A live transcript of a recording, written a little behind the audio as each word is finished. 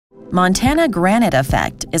Montana Granite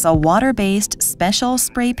Effect is a water-based special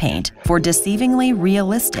spray paint for deceivingly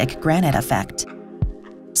realistic granite effect.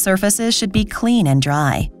 Surfaces should be clean and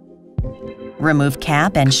dry. Remove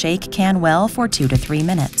cap and shake can well for 2 to 3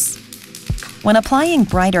 minutes. When applying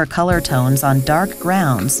brighter color tones on dark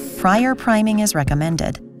grounds, prior priming is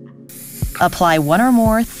recommended. Apply 1 or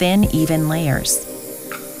more thin, even layers.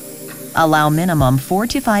 Allow minimum 4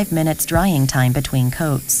 to 5 minutes drying time between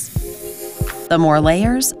coats. The more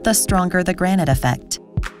layers, the stronger the granite effect.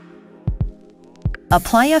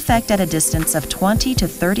 Apply effect at a distance of 20 to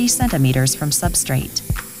 30 centimeters from substrate.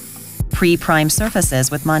 Pre-prime surfaces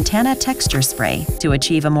with Montana Texture Spray to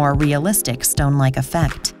achieve a more realistic stone-like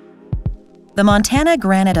effect. The Montana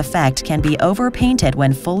Granite Effect can be overpainted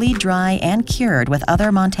when fully dry and cured with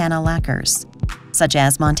other Montana lacquers, such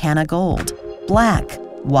as Montana Gold, Black,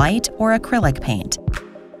 White, or acrylic paint.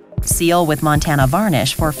 Seal with Montana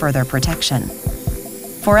Varnish for further protection.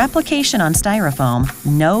 For application on styrofoam,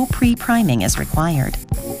 no pre-priming is required.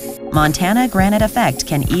 Montana Granite Effect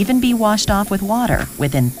can even be washed off with water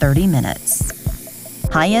within 30 minutes.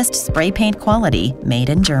 Highest spray paint quality made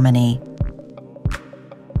in Germany.